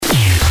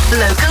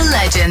Local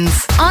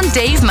legends on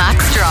Dave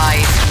Max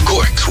Drive.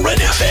 Cork's Red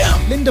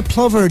FM. Linda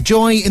Plover,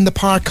 Joy in the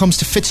Park comes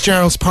to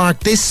Fitzgerald's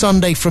Park this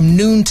Sunday from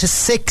noon to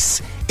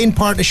 6 in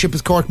partnership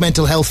with Cork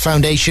Mental Health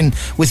Foundation,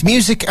 with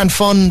music and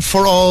fun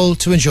for all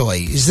to enjoy.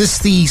 Is this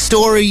the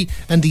story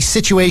and the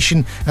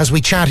situation as we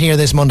chat here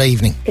this Monday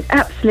evening? It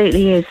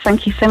absolutely is.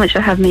 Thank you so much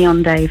for having me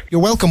on, Dave. You're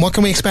welcome. What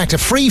can we expect? A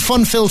free,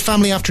 fun-filled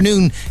family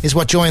afternoon is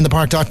what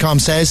joyinthepark.com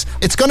says.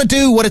 It's going to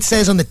do what it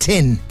says on the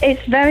tin.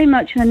 It's very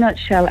much in a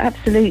nutshell,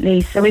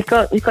 absolutely. So we've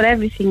got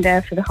everything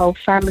there for the whole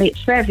family.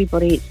 It's for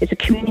everybody. It's a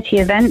community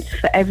event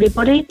for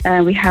everybody.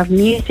 We have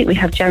music, we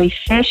have Jerry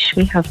Fish,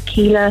 we have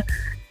Kíla,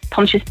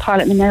 Pontious,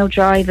 Pilate and the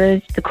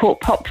Naildrivers, the Cork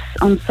Pops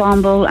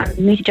Ensemble and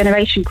Music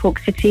Generation Cork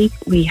City.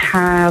 We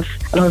have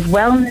a lot of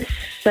wellness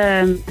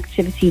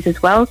activities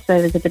as well, so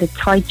there's a bit of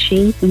Tai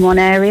Chi in one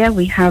area,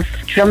 we have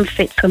drum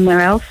fit somewhere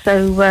else,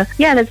 so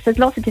there's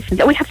lots of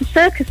different. We have the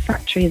Circus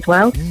factory as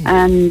well,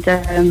 and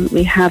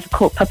we have a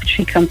Cork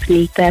Puppetry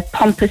company. Their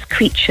Pompous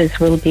Creatures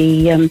will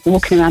be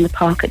walking around the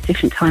park at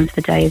different times of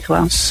the day as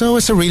well. So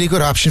it's a really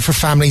good option for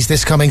families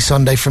this coming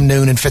Sunday from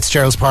noon in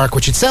Fitzgerald's Park,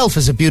 which itself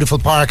is a beautiful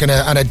park and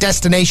a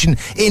destination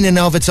in and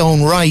of its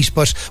own right.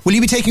 But will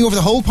you be taking over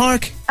the whole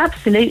park?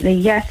 Absolutely,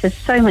 yes. There's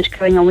so much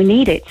going on. We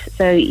need it.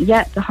 So,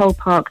 yeah, the whole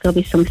park, there'll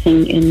be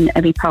something in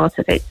every part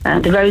of it.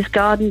 The Rose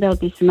Garden, there'll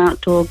be some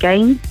outdoor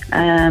games.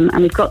 And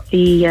we've got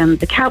the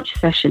couch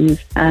sessions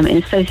in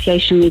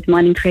association with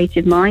Mind and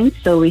Creative Minds.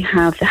 So we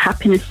have the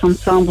Happiness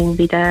Ensemble will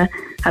be there,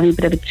 having a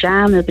bit of a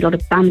jam. There'll be a lot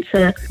of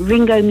banter.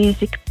 Ringo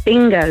Music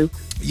Bingo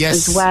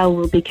as well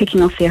will be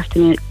kicking off the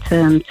afternoon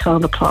at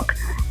 12 o'clock.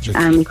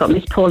 And we've got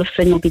Miss Paula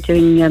Flynn will be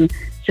doing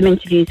some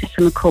interviews with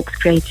some of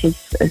Cork's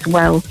creatives as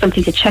well.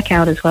 Something to check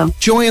out as well.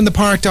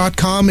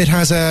 Joyinthepark.com. It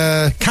has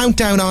a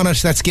countdown on it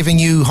that's giving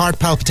you heart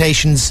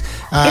palpitations.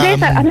 It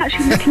is. I'm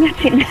actually looking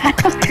at it now.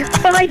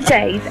 5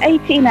 days,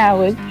 18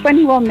 hours,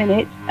 21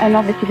 minutes, and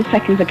obviously the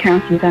seconds are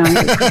counting down.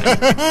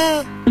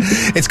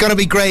 It's going to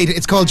be great.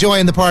 It's called Joy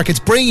in the Park. It's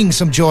bringing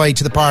some joy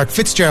to the park.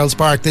 Fitzgerald's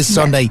Park this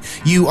Sunday.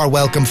 You are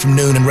welcome from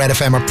noon, and Red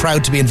FM are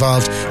proud to be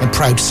involved and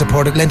proud to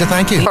support it. Linda,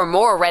 thank you. For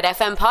more Red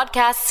FM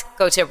podcasts,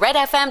 go to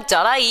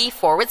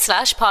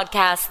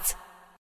redfm.ie/podcasts.